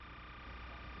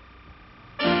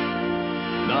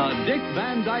The Dick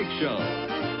Van Dyke Show.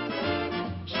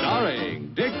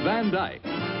 Starring Dick Van Dyke.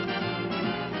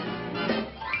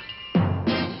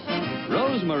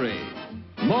 Rosemary,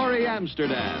 Maury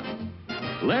Amsterdam,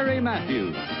 Larry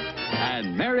Matthews,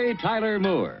 and Mary Tyler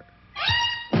Moore.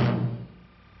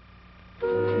 Boy,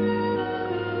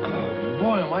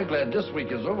 am I glad this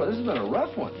week is over. This has been a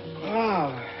rough one.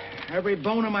 Oh, every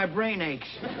bone in my brain aches.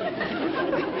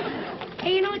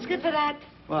 Hey, you know what's good for that?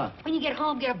 What? When you get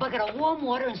home, get a bucket of warm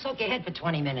water and soak your head for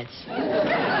 20 minutes.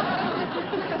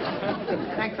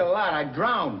 Thanks a lot. I'd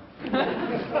drown.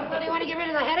 Well, do you want to get rid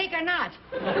of the headache or not?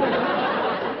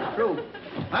 True.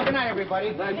 Well, good night, everybody.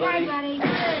 Good night, buddy.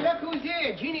 Hey, look who's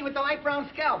here. Jeannie with the light brown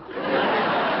scalp.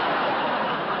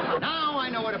 Now I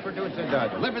know what a producer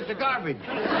does. Delivers the garbage.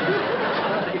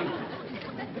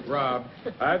 Rob,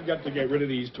 I've got to get rid of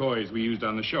these toys we used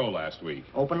on the show last week.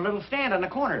 Open a little stand on the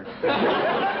corner.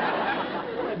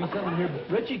 Maybe something here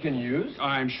Richie can use.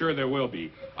 I'm sure there will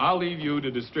be. I'll leave you to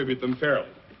distribute them fairly.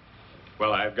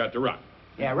 Well, I've got to run.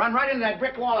 Yeah, run right into that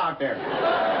brick wall out there.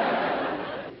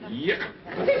 Yeah.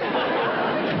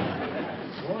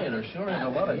 Boy, there sure is a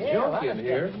lot of junk in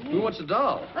here. Who wants a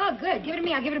doll? Oh, good. Give it to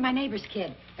me. I'll give it to my neighbor's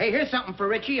kid. Hey, here's something for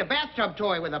Richie. A bathtub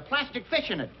toy with a plastic fish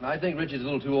in it. I think Richie's a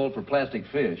little too old for plastic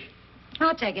fish.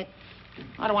 I'll take it.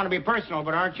 I don't want to be personal,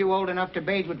 but aren't you old enough to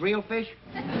bathe with real fish?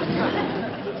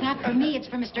 It's not for me. It's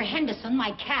for Mr. Henderson,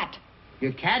 my cat.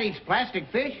 Your cat eats plastic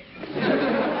fish?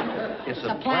 It's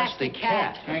a plastic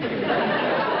cat. Thank you.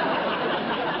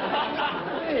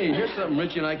 Hey, here's something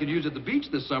Richie and I could use at the beach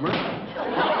this summer.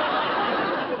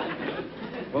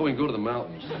 Well, we can go to the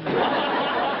mountains.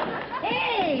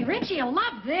 Hey, Richie, you'll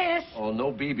love this. Oh, no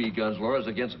BB guns. Laura's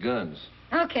against guns.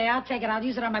 Okay, I'll take it. I'll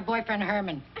use it on my boyfriend,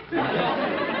 Herman.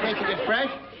 Take it as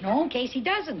fresh? No, in case he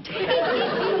doesn't.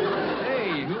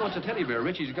 Hey, who wants a teddy bear?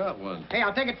 Richie's got one. Hey,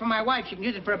 I'll take it for my wife. She can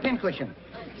use it for a pincushion.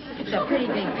 It's a pretty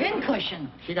big pincushion.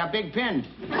 She got big pins.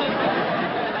 Oh,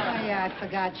 yeah, I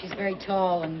forgot. She's very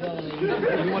tall and woolly.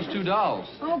 Who wants two dolls?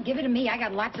 Oh, give it to me. I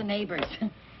got lots of neighbors.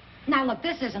 Now, look,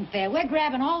 this isn't fair. We're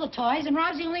grabbing all the toys, and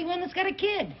Rob's the only one that's got a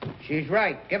kid. She's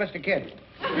right. Give us the kid.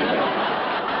 If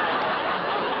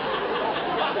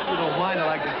you don't mind, I'd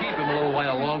like to keep him a little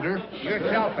while longer. You're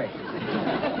selfish.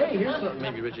 Hey, here's something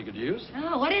maybe Richie could use.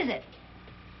 Oh, what is it?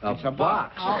 It's a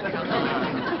box.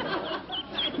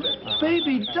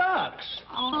 Baby ducks.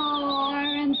 Oh,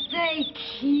 aren't they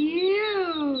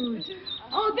cute?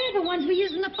 Oh, they're the ones we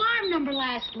used in the farm number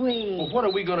last week. Well, what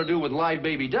are we going to do with live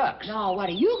baby ducks? No, what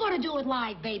are you going to do with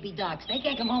live baby ducks? They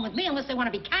can't come home with me unless they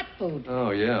want to be cat food.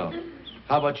 Oh, yeah.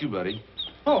 How about you, buddy?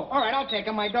 Oh, all right, I'll take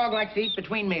them. My dog likes to eat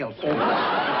between meals. They're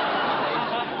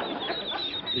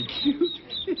cute.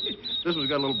 This one's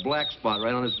got a little black spot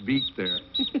right on its beak there.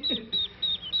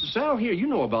 Sal, here, you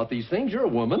know about these things. You're a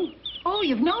woman. Oh,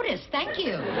 you've noticed. Thank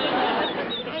you.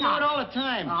 I know it all the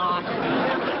time. Oh,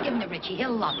 give him to Richie.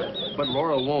 He'll love it. But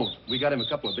Laura won't. We got him a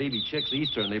couple of baby chicks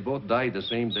Easter, and they both died the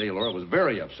same day. Laura was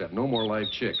very upset. No more live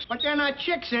chicks. But they're not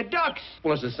chicks, they're ducks.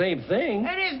 Well, it's the same thing.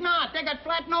 It is not. They got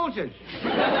flat noses.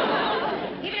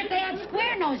 Even if they had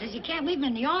square noses, you can't leave them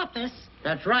in the office.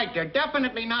 That's right. They're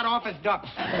definitely not office ducks.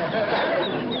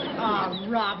 Oh,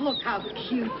 Rob, look how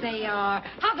cute they are.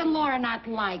 How can Laura not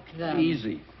like them?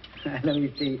 Easy. Let me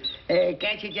see. Hey,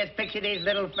 can't you just picture these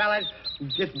little fellas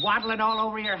just waddling all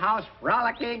over your house,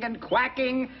 frolicking and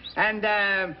quacking Those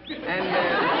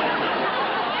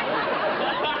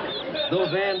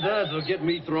Van Duds will get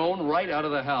me thrown right out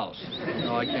of the house.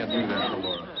 No, I can't do that for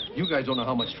Laura. You guys don't know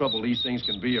how much trouble these things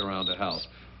can be around the house.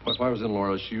 But if I was in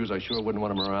Laura's shoes, I sure wouldn't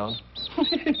want them around.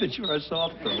 That you are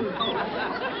soft, though.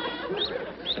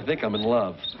 I think I'm in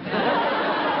love.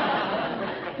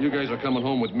 You guys are coming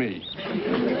home with me.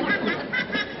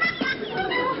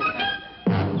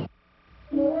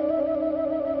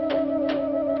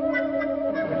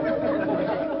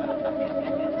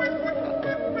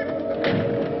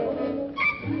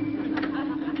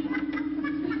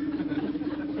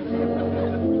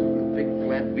 Big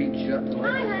flat beat shut.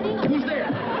 Hi, honey. Who's there?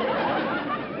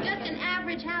 Just an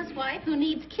average housewife who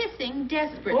needs kissing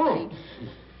desperately. Oh.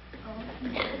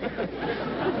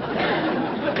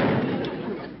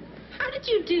 How did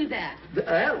you do that?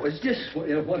 That was just...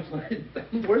 Where's Rich?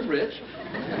 Where's Rich?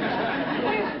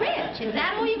 Is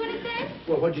that all you're going to say?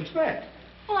 Well, what'd you expect?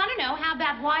 Well, I don't know. How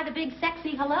about why the big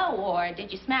sexy hello? Or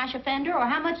did you smash a fender? Or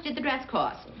how much did the dress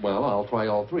cost? Well, I'll try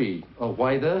all three.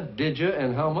 Why the, did you,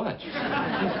 and how much?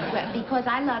 Well, because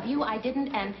I love you, I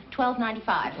didn't, and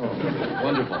 $12.95. Oh,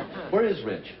 wonderful. Where is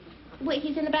Rich? Wait,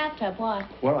 he's in the bathtub. Why?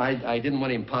 Well, I didn't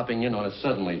want him popping in on us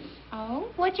suddenly. Oh?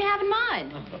 What'd you have in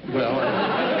mind? Well,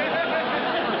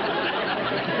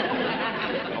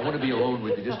 I want to be alone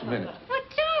with you just a minute. Well,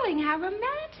 darling, darling, how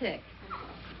romantic.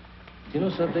 You know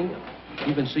something?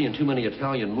 You've been seeing too many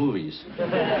Italian movies.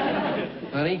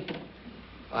 Honey,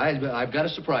 I've got a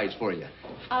surprise for you.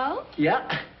 Oh?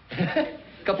 Yeah.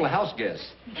 Couple of house guests.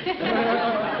 What?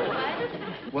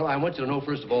 Well, I want you to know,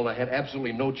 first of all, I had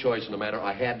absolutely no choice in the matter.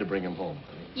 I had to bring them home.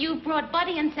 You brought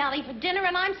Buddy and Sally for dinner,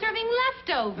 and I'm serving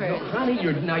leftovers. No, honey,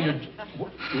 you're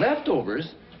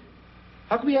leftovers?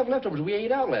 How can we have leftovers? We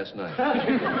ate out last night.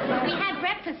 We had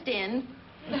breakfast in.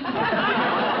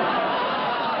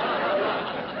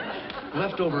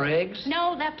 Leftover eggs?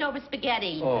 No, leftover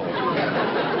spaghetti. Oh.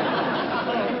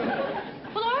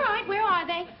 Well, all right, where are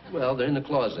they? Well, they're in the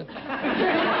closet. In the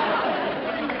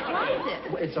closet.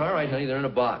 It's all right, honey. They're in a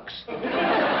box. Bob,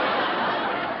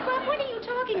 what are you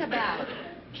talking about?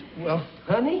 Well,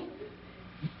 honey,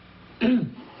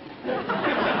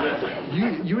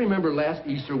 you remember last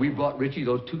Easter we bought Richie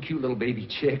those 2 cute little baby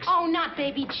chicks? Oh, not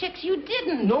baby chicks. You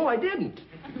didn't. No, I didn't.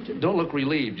 Don't look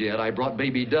relieved yet. I brought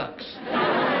baby ducks.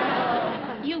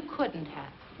 You couldn't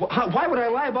have. Well, why would I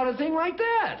lie about a thing like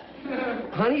that?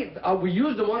 Honey, we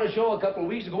used them on a show a couple of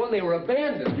weeks ago and they were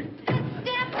abandoned.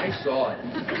 Step. I saw it.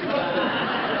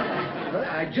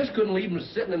 I just couldn't leave them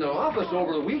sitting in the office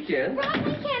over the weekend. Rob,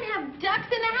 we can't have ducks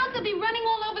in the house. They'll be running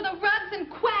all over the rugs and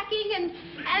quacking and...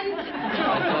 I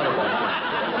thought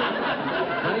about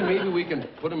that. Honey, maybe we can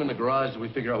put them in the garage and we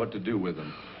figure out what to do with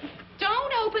them.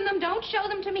 Don't open them. Don't show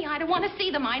them to me. I don't want to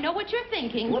see them. I know what you're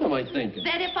thinking. What am I thinking?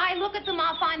 That if I look at them,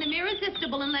 I'll find them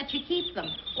irresistible and let you keep them.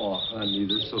 Oh, honey,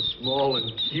 they're so small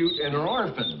and cute and are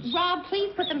orphans. Rob,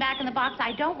 please put them back in the box.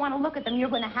 I don't want to look at them. You're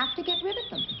going to have to get rid of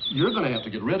them. You're going to have to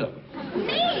get rid of them.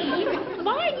 Me?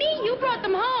 Why me? You brought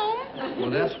them home. Well,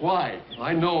 that's why.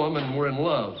 I know them and we're in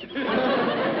love.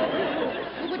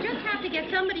 We'll just have to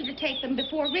get somebody to take them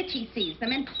before Richie sees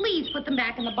them. And please put them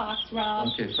back in the box, Rob.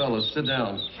 Okay, fellas, sit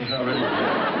down. She's not ready.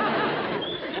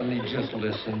 Honey, just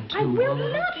listen to I will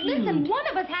them. not listen. One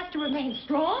of us has to remain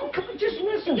strong. Come on, just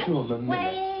listen to them a minute.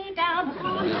 Way down the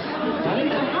hall. Honey,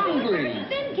 I'm hungry.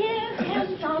 Then give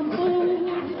him some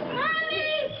food. Honey!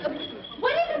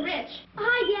 What is it, Rich?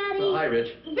 Hi, Daddy. Hi,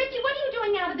 Rich. Richie, what are you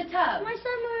doing out of the tub? My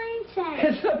submarine tank.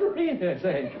 It's submarine, I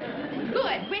think.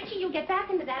 Good. Richie, you get back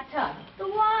into that tub. The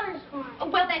water's fine. Oh,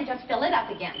 well, then just fill it up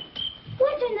again.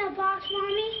 What's in that box,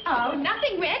 Mommy? Oh,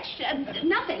 nothing, Rich.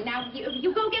 Nothing. Now,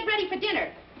 you go get ready for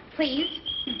dinner. Please.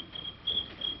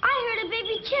 I heard a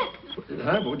baby chick.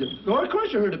 Oh, of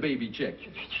course you heard a baby chick.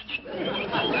 You do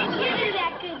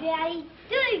that good, Daddy.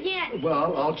 Do it again.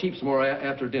 Well, I'll cheep some more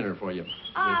after dinner for you.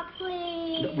 Aw,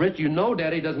 please. Rich, you know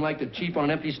Daddy doesn't like to cheep on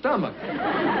an empty stomach.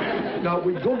 Now,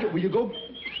 will you go... Why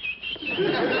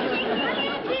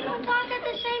do people talk at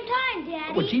the same time,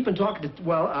 Daddy? Well, cheap and talk...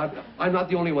 Well, I'm not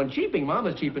the only one cheaping.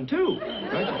 Mama's cheaping, too.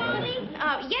 Right? Mommy?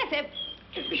 Yes,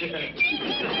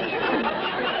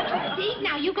 See,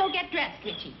 now you go get dressed,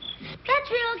 Richie. That's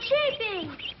real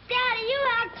cheaping. Daddy, you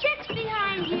have chicks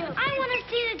behind you. I want to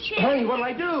see the chicks. Honey, what'll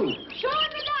I do? Show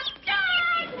them the duck.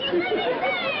 Dad! Let me see.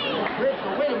 Rich,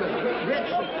 wait a minute. Rich.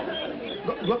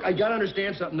 Look, I gotta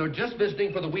understand something. They're just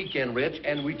visiting for the weekend, Rich,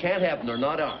 and we can't have them. They're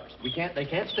not ours. They can't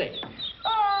stay.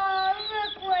 Oh,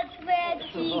 look what's red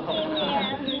teeth in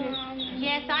there.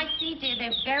 Yes, I see, dear.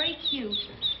 They're very cute.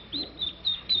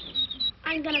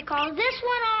 I'm going to call this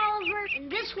one Oliver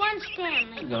and this one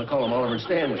Stanley. I'm gonna call them Oliver and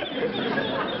Stanley.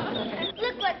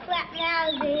 Look what flat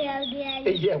mouths they have,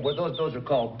 Daddy. Yeah, well, those are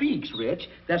called beaks, Rich.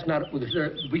 That's not...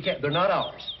 They're not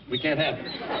ours. We can't have them.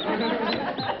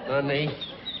 Honey,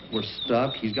 we're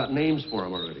stuck. He's got names for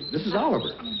them already. This is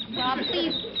Oliver. Rob,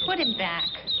 please put him back.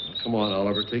 Come on,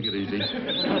 Oliver, take it easy.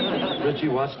 Richie,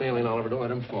 watch Stanley and Oliver. Don't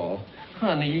let him fall.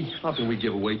 Honey, how can we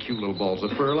give away cute little balls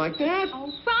of fur like that? Oh,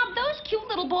 Rob, those cute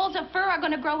little balls of fur are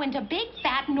going to grow into big,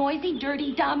 fat, noisy,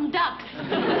 dirty, dumb ducks.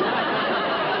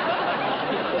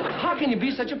 How can you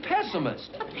be such a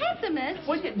pessimist? A pessimist?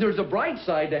 Well, there's a bright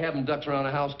side to having ducks around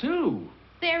the house, too.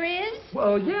 There is?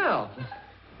 Well, yeah.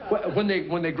 When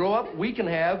they grow up, we can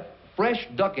have fresh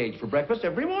duck eggs for breakfast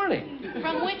every morning.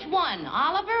 From which one,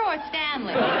 Oliver or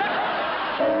Stanley?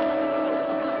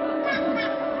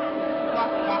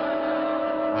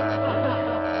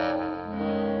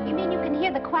 You mean you can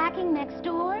hear the quacking next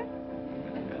door?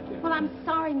 Well, I'm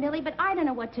sorry, Millie, but I don't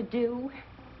know what to do.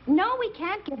 No, we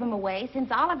can't give him away. Since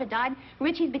Oliver died,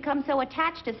 Richie's become so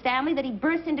attached to Stanley that he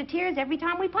bursts into tears every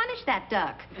time we punish that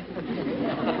duck.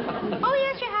 Oh,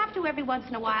 yes, you have to every once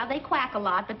in a while. They quack a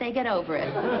lot, but they get over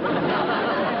it.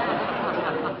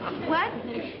 What?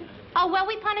 Oh, well,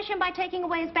 we punish him by taking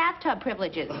away his bathtub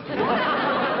privileges.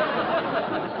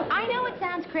 I know it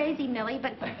sounds crazy, Millie,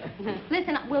 but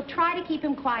listen, we'll try to keep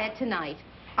him quiet tonight.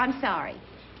 I'm sorry.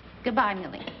 Goodbye,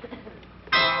 Millie.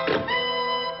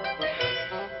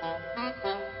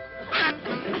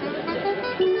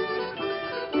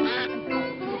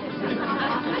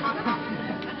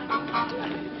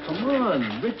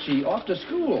 on, Richie, off to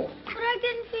school. But I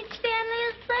didn't feed Stanley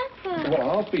his breakfast. Well,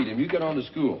 I'll feed him. You get on to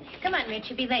school. Come on, Rich,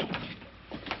 you'll be late.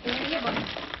 Here are your books.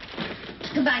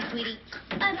 Goodbye, sweetie.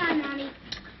 Bye-bye, Mommy.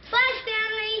 Bye,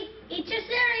 Stanley. Eat your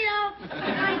cereal.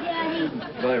 Bye, Daddy.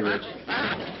 Bye, Rich.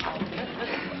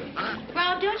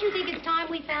 Rob, don't you think it's time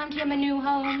we found him a new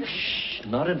home? Shh,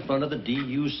 not in front of the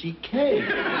D-U-C-K. It's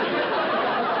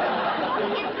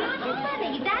not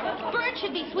funny. That bird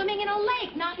should be swimming in a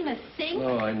lake, not in a sink.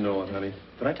 Oh, I know it, honey.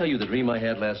 Did I tell you the dream I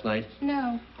had last night?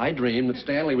 No. I dreamed that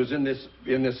Stanley was in this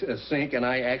sink, and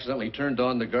I accidentally turned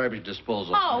on the garbage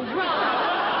disposal. Oh, Rob.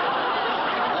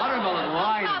 Watermelon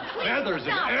line, Oh, please feathers,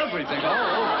 stop and it. everything all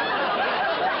over.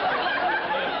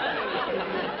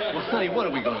 Well, honey, what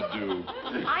are we going to do?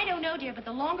 I don't know, dear, but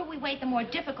the longer we wait, the more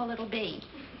difficult it'll be.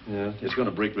 Yeah, it's going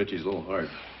to break Richie's little heart.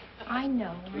 I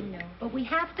know. But we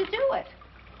have to do it.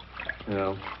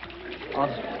 Yeah.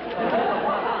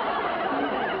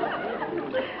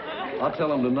 I'll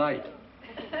tell him tonight.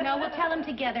 No, we'll tell him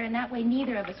together, and that way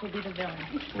neither of us will be the villain.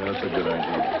 Yeah, that's a good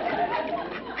idea.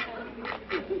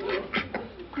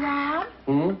 Rob,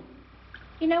 Hmm?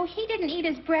 you know, he didn't eat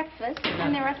his breakfast,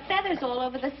 and there are feathers all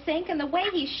over the sink, and the way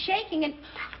he's shaking, and...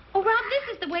 Oh, Rob,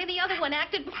 this is the way the other one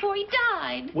acted before he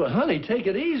died. Well, honey, take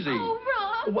it easy. Oh,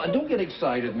 Rob. Well, don't get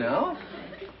excited now.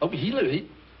 Oh, he,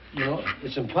 you know,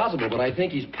 it's impossible, but I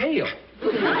think he's pale.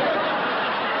 Did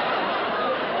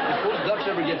those ducks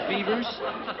ever get fevers?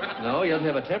 No, he doesn't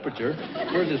have a temperature.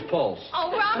 Where's his pulse?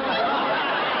 Oh, Rob.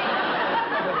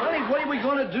 Well, honey, what are we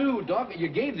going to do? Doc, you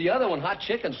gave the other one hot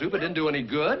chicken soup. It didn't do any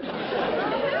good.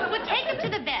 Well, take him to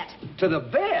the vet. To the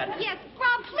vet? Yes,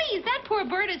 Rob, please. That poor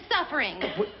bird is suffering.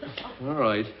 All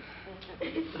right.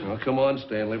 Well, come on,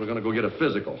 Stanley. We're going to go get a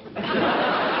physical.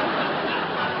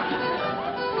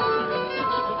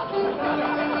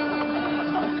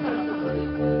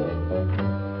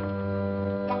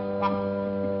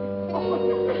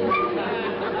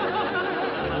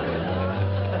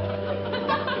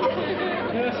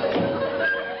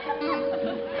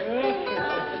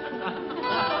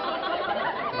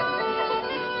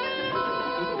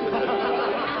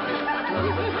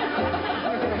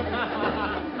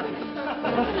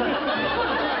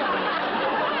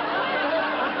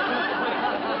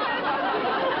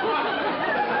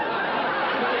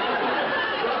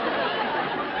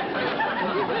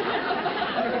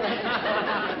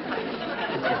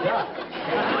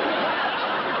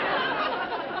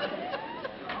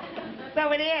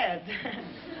 So it is.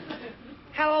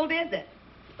 How old is it?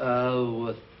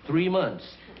 3 months.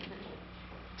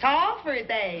 Tall for his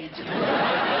age.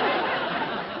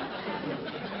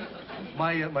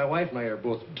 My wife and I are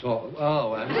both tall.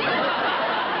 Oh,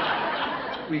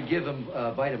 we give him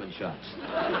vitamin shots.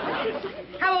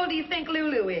 How old do you think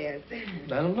Lulu is? I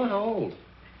don't know how old.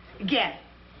 Guess.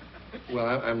 Well,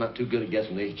 I'm not too good at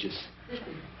guessing ages.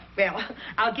 Well,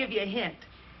 I'll give you a hint.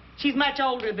 She's much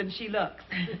older than she looks.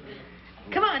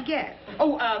 Come on, guess.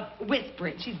 Oh, whisper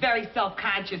it. She's very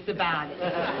self-conscious about it.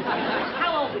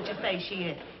 How old would you say she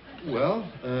is? Well,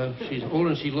 she's older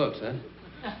than she looks,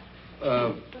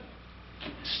 huh?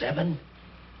 7?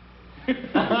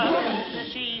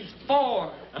 She's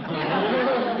 4.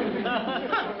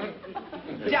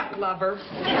 Duck lover.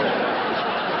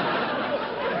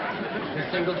 Miss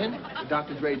Singleton, the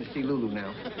doctor's ready to see Lulu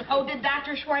now. Oh, did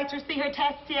Dr. Schweitzer see her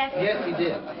tests yet? Yes, he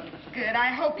did. Good.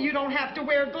 I hope you don't have to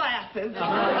wear glasses.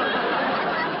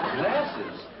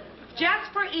 Glasses?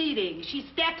 Just for eating. She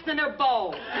steps in her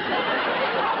bowl.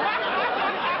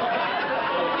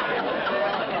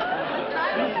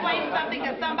 Try to explain something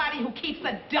to somebody who keeps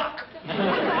a duck.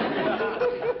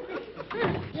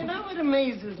 You know, it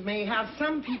amazes me how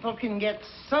some people can get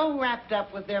so wrapped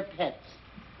up with their pets.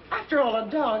 After all, a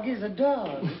dog is a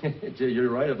dog. You're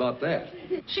right about that.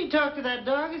 She talked to that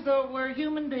dog as though it were a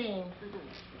human being.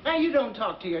 Now, you don't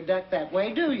talk to your duck that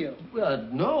way, do you?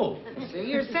 No. See,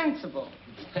 you're sensible.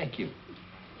 Thank you.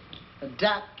 A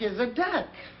duck is a duck.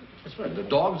 That's right. The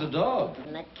dog's a dog.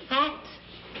 And a cat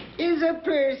is a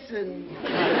person.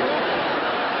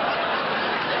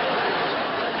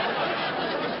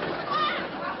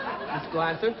 Miss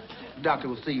Glasser, the doctor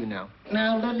will see you now.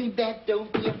 Now, Lilybeth,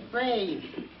 don't be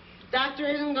afraid. Doctor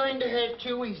isn't going to hurt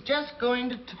you. He's just going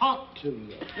to talk to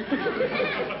you.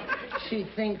 She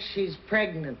thinks she's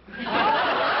pregnant.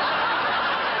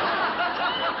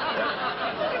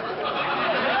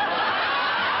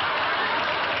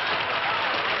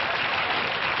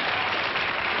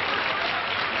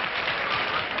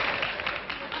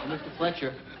 Mr.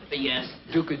 Fletcher, Yes.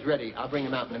 Duke is ready. I'll bring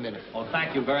him out in a minute. Oh,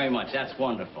 thank you very much. That's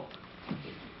wonderful.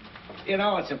 You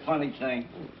know, it's a funny thing.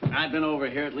 I've been over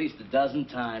here at least a dozen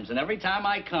times, and every time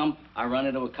I come, I run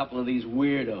into a couple of these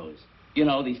weirdos. You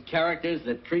know, these characters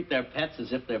that treat their pets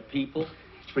as if they're people.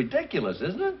 It's ridiculous,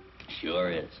 isn't it?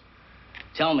 Sure is.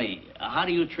 Tell me, how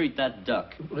do you treat that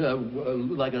duck?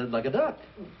 Like a duck.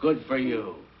 Good for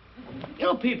you. You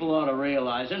know, people ought to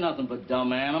realize they're nothing but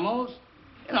dumb animals.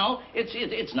 You know,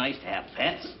 it's nice to have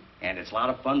pets, and it's a lot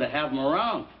of fun to have them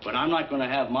around. But I'm not going to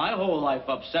have my whole life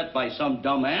upset by some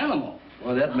dumb animal.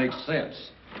 Well, that makes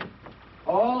sense.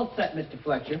 All set, Mr.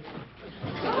 Fletcher.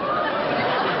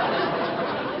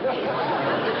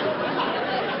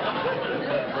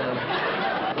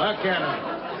 Look at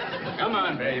him. Come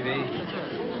on, baby.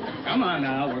 Come on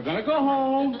now, we're gonna go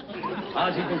home.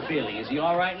 How's he been feeling? Is he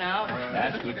all right now?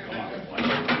 That's good. Come on, boy.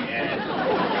 Yes.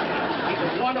 He's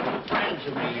a wonderful friend to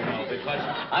me, you know, because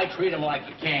I treat him like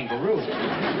a kangaroo.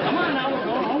 Come on now, we're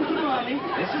going home to Mommy.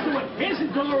 This is the way. Here's the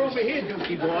door over here,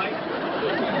 Dookie boy.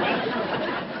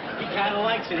 He kind of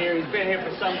likes it here. He's been here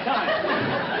for some time.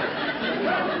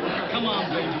 Come on,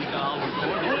 baby doll. We're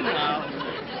going home now.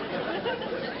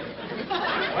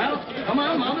 Well, come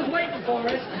on, Mama's waiting for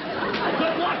us.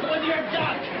 Good luck with your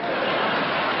duck.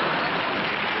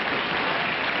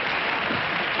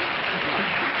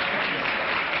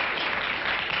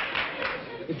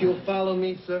 If you'll follow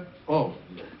me, sir. Oh.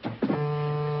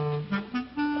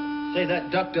 Say,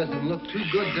 that duck doesn't look too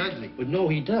good, does he? But no,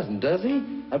 he doesn't, does he?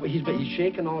 He's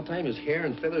shaking all the time. His hair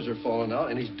and feathers are falling out,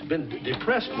 and he's been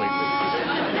depressed lately.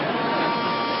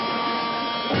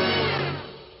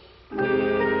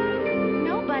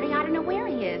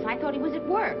 I thought he was at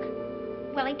work.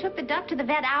 Well, he took the duck to the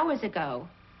vet hours ago.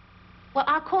 Well,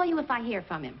 I'll call you if I hear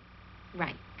from him.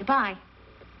 Right. Goodbye.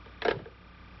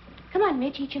 Come on,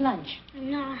 Mitch, eat your lunch. I'm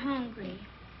not hungry.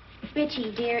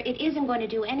 Richie, dear, it isn't going to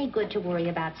do any good to worry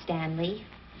about Stanley.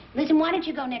 Listen, why don't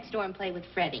you go next door and play with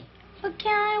Freddie? But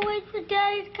can't I wait for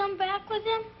Daddy to come back with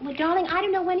him? Well, darling, I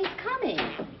don't know when he's coming.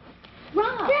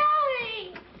 Rob!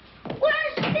 Daddy!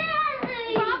 Where's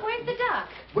Stanley? Rob, where's the duck?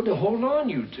 Well, hold on,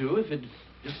 you two.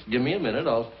 Just give me a minute,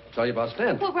 I'll tell you about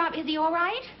Stanley. Well, Rob, is he all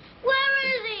right? Where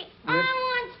is he? I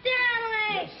want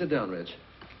Stanley! Sit down, Rich.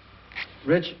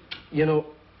 Rich, you know,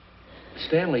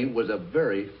 Stanley was a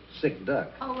very sick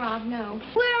duck. Oh, Rob, no.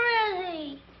 Where is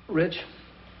he?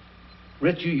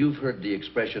 Rich, you've heard the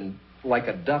expression, like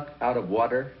a duck out of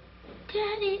water?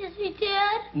 Daddy, is he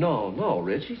dead? No,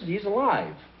 Rich, he's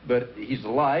alive. But he's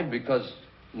alive because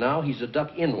now he's a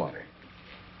duck in water.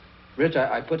 Rich,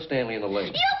 I put Stanley in the lake.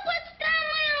 You put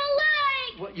Stanley in a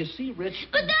lake! Well, you see, Rich...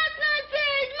 But that's not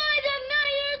fair. He's my duck, not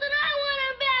yours, and I want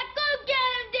him back. Go get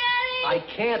him, Daddy! I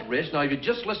can't, Rich. Now, you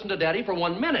just listen to Daddy for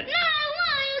 1 minute. No, I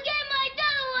won't. You get my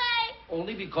duck away.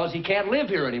 Only because he can't live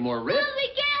here anymore, Rich. Well, if he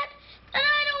can't, then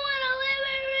I don't want to live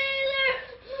here either.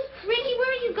 Ricky,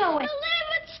 where are you going? To live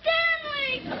with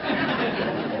Stanley.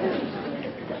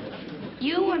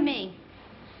 You or me?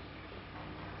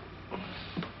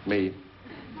 Me.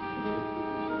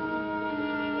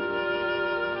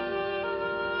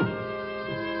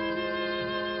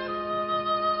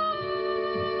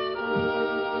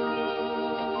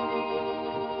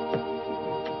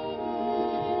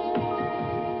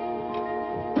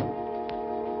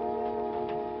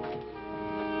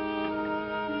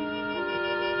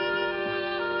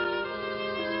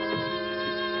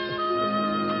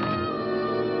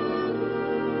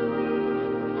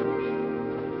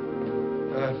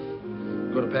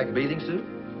 Going to pack a bathing suit?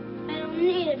 I don't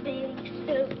need a bathing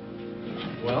suit.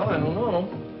 Well, I don't know.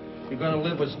 You're going to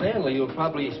live with Stanley. You'll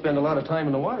probably spend a lot of time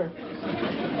in the water.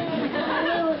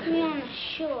 Live with me on the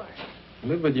shore.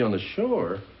 Live with you on the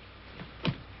shore?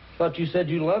 Thought you said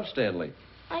you loved Stanley.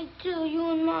 I do.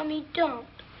 You and Mommy don't.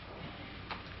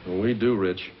 Well, we do,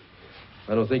 Rich.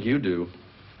 I don't think you do.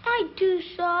 I do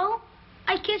so.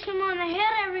 I kiss him on the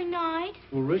head every night.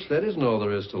 Well, Rich, that isn't all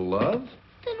there is to love.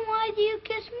 Then why do you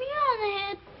kiss me on the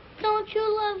head? Don't you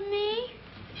love me?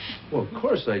 Well, of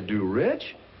course I do,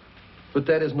 Rich. But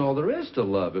that isn't all there is to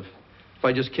love. If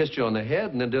I just kissed you on the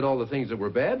head and then did all the things that were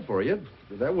bad for you,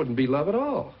 that wouldn't be love at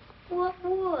all. What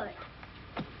would?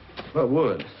 What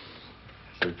would?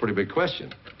 That's a pretty big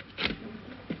question.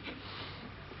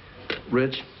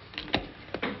 Rich,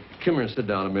 come here and sit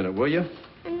down a minute, will you?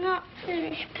 I'm not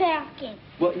finished packing.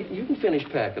 Well, you can finish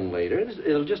packing later.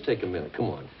 It'll just take a minute. Come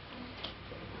on.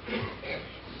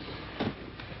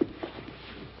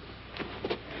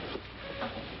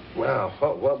 Wow,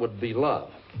 what would be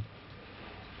love?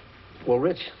 Well,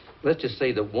 Rich, let's just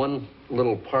say that one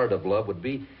little part of love would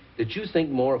be that you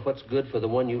think more of what's good for the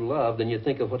one you love than you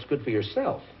think of what's good for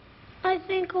yourself. I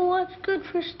think of what's good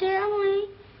for Stanley.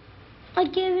 I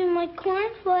gave him my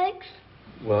cornflakes.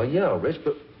 Well, yeah, Rich,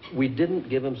 but we didn't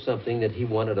give him something that he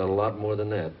wanted a lot more than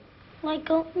that. Like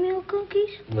oatmeal cookies?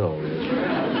 No,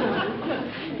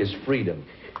 Rich. His freedom.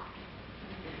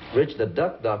 Rich, the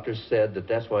duck doctor said that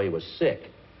that's why he was sick.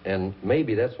 And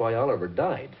maybe that's why Oliver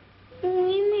died. We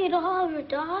made Oliver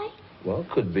die? Well,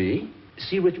 could be.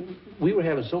 See, Rich, we were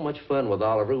having so much fun with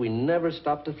Oliver, we never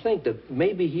stopped to think that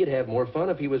maybe he'd have more fun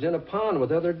if he was in a pond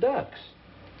with other ducks.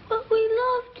 But we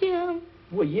loved him.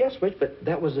 Well, yes, Rich, but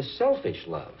that was a selfish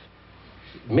love.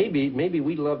 Maybe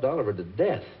we loved Oliver to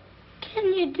death.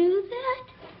 Can you do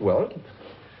that? Well,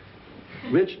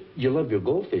 Rich, you love your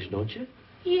goldfish, don't you?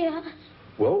 Yes.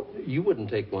 Well, you wouldn't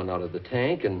take one out of the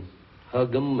tank and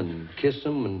hug him and kiss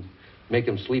him and make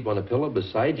him sleep on a pillow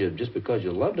beside you just because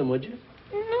you loved him, would you?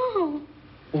 No.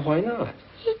 Well, why not?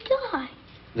 He died.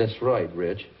 That's right,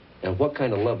 Rich. And what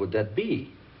kind of love would that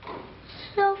be?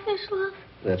 Selfish love?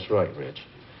 That's right, Rich.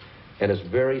 And it's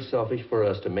very selfish for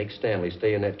us to make Stanley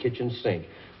stay in that kitchen sink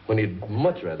when he'd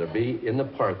much rather be in the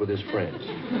park with his friends.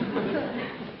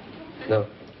 Now,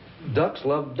 ducks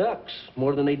love ducks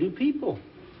more than they do people.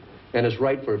 And it's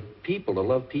right for people to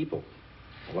love people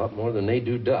a lot more than they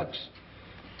do ducks.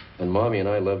 And Mommy and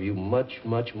I love you much,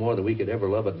 much more than we could ever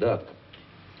love a duck.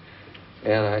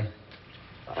 And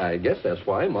I guess that's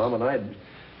why Mom and I'd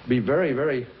be very,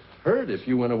 very hurt if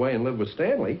you went away and lived with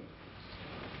Stanley.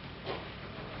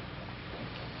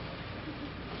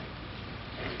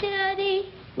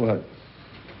 Daddy, What?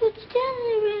 would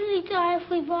Stanley really die if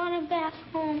we brought him back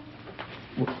home?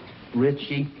 Well,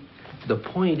 Richie, the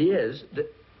point is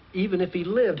that even if he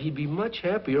lived, he'd be much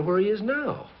happier where he is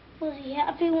now. Was he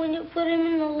happy when you put him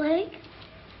in the lake?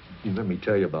 Let me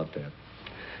tell you about that.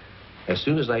 As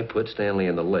soon as I put Stanley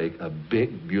in the lake, a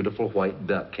big, beautiful white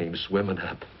duck came swimming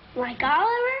up. Like Oliver?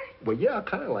 Well, yeah,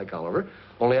 kind of like Oliver.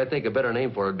 Only I think a better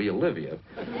name for it would be Olivia.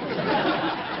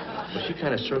 But she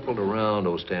kind of circled around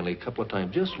old Stanley a couple of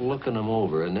times, just looking him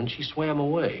over, and then she swam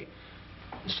away.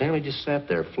 And Stanley just sat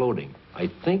there floating. I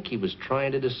think he was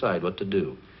trying to decide what to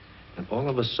do. And all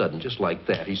of a sudden, just like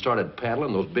that, he started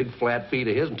paddling those big flat feet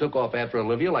of his and took off after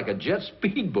Olivia like a jet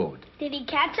speedboat. Did he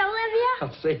catch Olivia?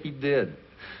 I'll say he did.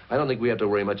 I don't think we have to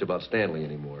worry much about Stanley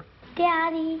anymore.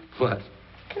 Daddy, What?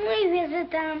 can we visit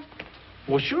them?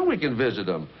 Well, sure we can visit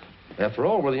him. After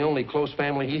all, we're the only close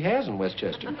family he has in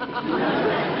Westchester. Is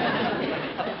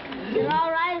it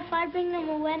all right if I bring them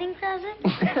a wedding present?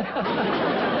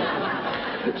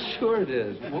 Sure it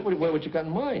is. What you got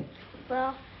in mind?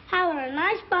 Well, how about a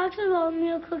nice box of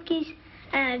oatmeal cookies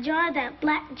and a jar of that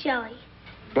black jelly?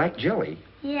 Black jelly?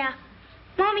 Yeah.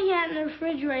 Mommy had it in the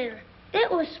refrigerator. It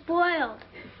was spoiled.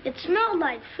 It smelled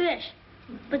like fish,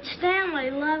 but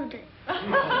Stanley loved it.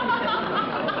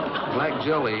 Black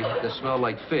jelly that smelled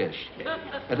like fish.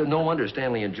 And no wonder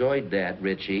Stanley enjoyed that,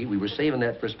 Richie. We were saving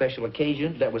that for a special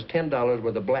occasion. That was $10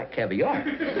 worth of black caviar. Are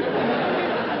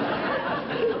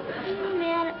you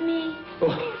mad at me?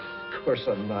 Oh, of course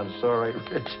I'm not sorry,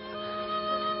 Rich.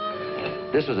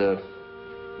 This is a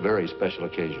very special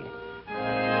occasion.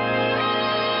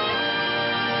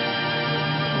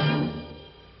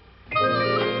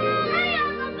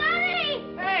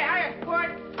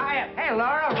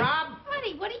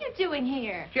 Doing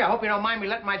here? Gee, I hope you don't mind me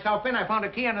letting myself in. I found a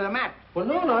key under the mat. Well,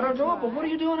 no, not at all. But what are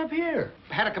you doing up here?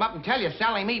 I had to come up and tell you,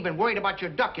 Sally and me been worried about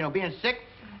your duck, being sick,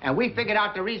 and we figured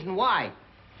out the reason why.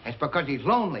 It's because he's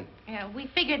lonely. Yeah, we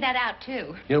figured that out,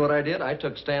 too. You know what I did? I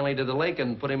took Stanley to the lake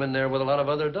and put him in there with a lot of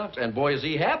other ducks. And boy, is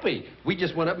he happy. We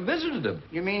just went up and visited him.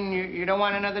 You mean you don't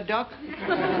want another duck?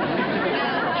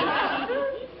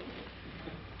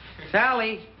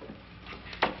 Sally.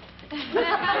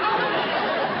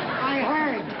 I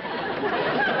heard.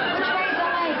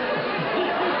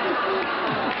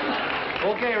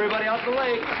 Okay, everybody, out the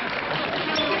lake.